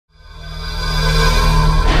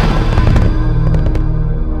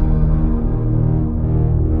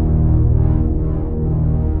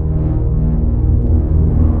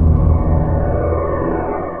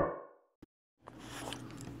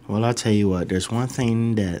I'll tell you what, there's one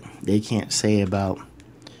thing that they can't say about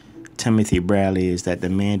Timothy Bradley is that the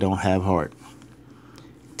man don't have heart.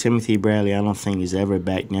 Timothy Bradley, I don't think he's ever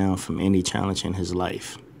backed down from any challenge in his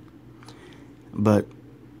life. But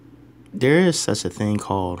there is such a thing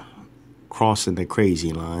called crossing the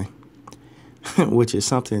crazy line, which is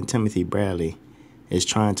something Timothy Bradley is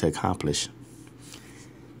trying to accomplish.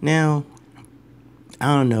 Now,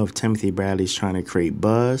 I don't know if Timothy Bradley's trying to create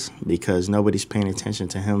buzz because nobody's paying attention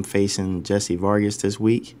to him facing Jesse Vargas this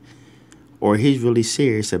week, or he's really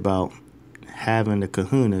serious about having the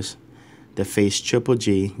kahunas to face Triple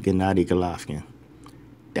G Gennady Golovkin.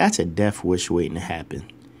 That's a death wish waiting to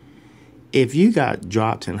happen. If you got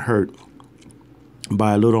dropped and hurt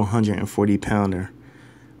by a little 140-pounder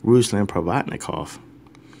Ruslan Provatnikov,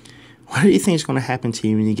 what do you think is going to happen to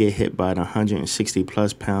you when you get hit by the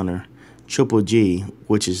 160-plus pounder Triple G,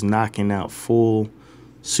 which is knocking out full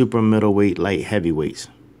super middleweight light heavyweights?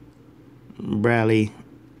 Bradley,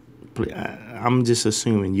 I'm just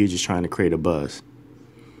assuming you're just trying to create a buzz.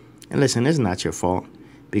 And listen, it's not your fault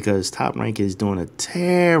because Top Rank is doing a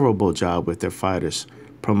terrible job with their fighters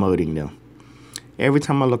promoting them. Every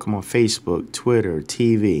time I look them on Facebook, Twitter,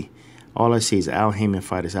 TV, all I see is Al Heyman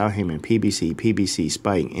fighters, Al Heyman, PBC,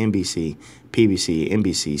 Spike, NBC, PBC,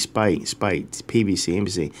 NBC, Spike, PBC,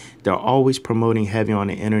 NBC. They're always promoting heavy on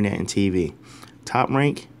the internet and TV. Top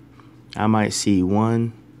Rank, I might see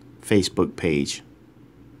one Facebook page.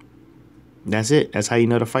 That's it. That's how you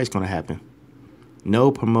know the fight's going to happen.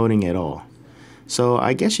 No promoting at all. So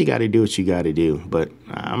I guess you got to do what you got to do. But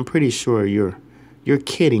I'm pretty sure you're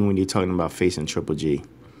kidding when you're talking about facing Triple G.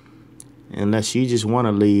 Unless you just want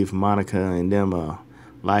to leave Monica and them a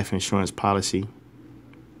life insurance policy.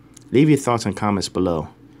 Leave your thoughts and comments below.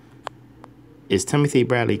 Is Timothy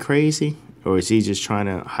Bradley crazy, or is he just trying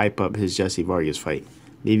to hype up his Jesse Vargas fight?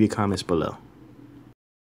 Leave your comments below.